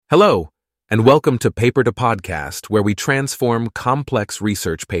Hello, and welcome to Paper to Podcast, where we transform complex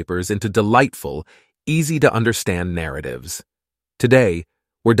research papers into delightful, easy-to-understand narratives. Today,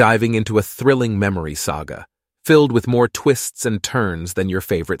 we're diving into a thrilling memory saga, filled with more twists and turns than your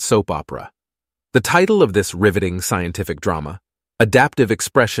favorite soap opera. The title of this riveting scientific drama, Adaptive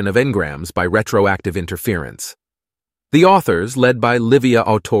Expression of Engrams by Retroactive Interference. The authors, led by Livia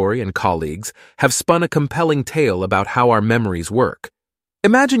Autori and colleagues, have spun a compelling tale about how our memories work.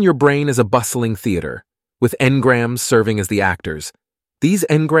 Imagine your brain as a bustling theater, with engrams serving as the actors. These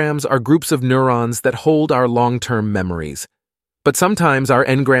engrams are groups of neurons that hold our long-term memories. But sometimes our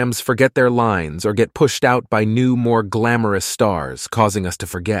engrams forget their lines or get pushed out by new, more glamorous stars, causing us to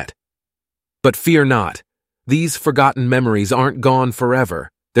forget. But fear not. These forgotten memories aren't gone forever.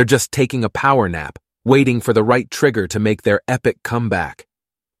 They're just taking a power nap, waiting for the right trigger to make their epic comeback.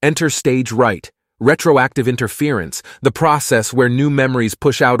 Enter stage right. Retroactive interference, the process where new memories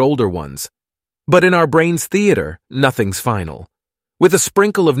push out older ones. But in our brain's theater, nothing's final. With a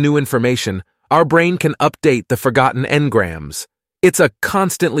sprinkle of new information, our brain can update the forgotten engrams. It's a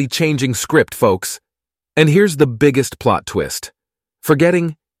constantly changing script, folks. And here's the biggest plot twist.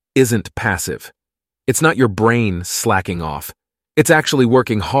 Forgetting isn't passive. It's not your brain slacking off. It's actually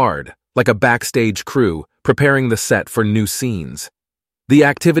working hard, like a backstage crew, preparing the set for new scenes. The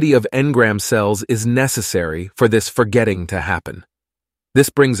activity of engram cells is necessary for this forgetting to happen. This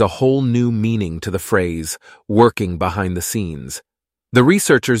brings a whole new meaning to the phrase, working behind the scenes. The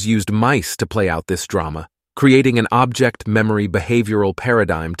researchers used mice to play out this drama, creating an object memory behavioral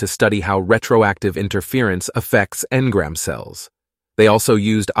paradigm to study how retroactive interference affects engram cells. They also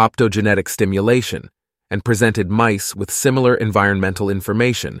used optogenetic stimulation and presented mice with similar environmental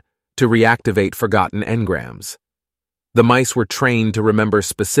information to reactivate forgotten engrams. The mice were trained to remember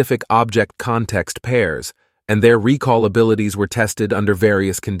specific object-context pairs, and their recall abilities were tested under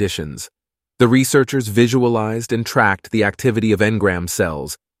various conditions. The researchers visualized and tracked the activity of engram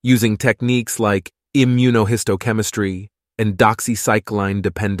cells using techniques like immunohistochemistry and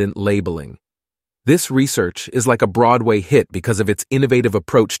doxycycline-dependent labeling. This research is like a Broadway hit because of its innovative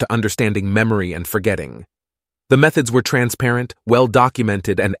approach to understanding memory and forgetting. The methods were transparent,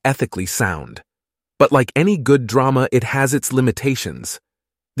 well-documented, and ethically sound. But like any good drama, it has its limitations.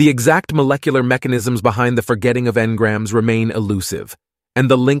 The exact molecular mechanisms behind the forgetting of engrams remain elusive, and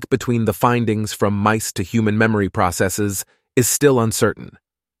the link between the findings from mice to human memory processes is still uncertain.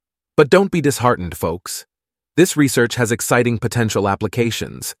 But don't be disheartened, folks. This research has exciting potential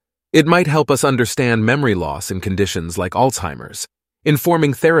applications. It might help us understand memory loss in conditions like Alzheimer's,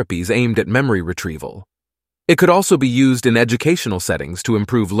 informing therapies aimed at memory retrieval. It could also be used in educational settings to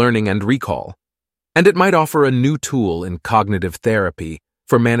improve learning and recall. And it might offer a new tool in cognitive therapy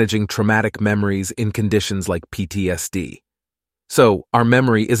for managing traumatic memories in conditions like PTSD. So, our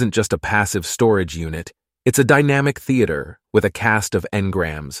memory isn't just a passive storage unit, it's a dynamic theater with a cast of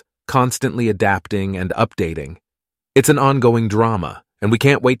engrams, constantly adapting and updating. It's an ongoing drama, and we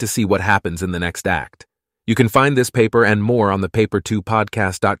can't wait to see what happens in the next act. You can find this paper and more on the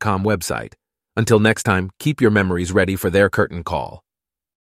paper2podcast.com website. Until next time, keep your memories ready for their curtain call.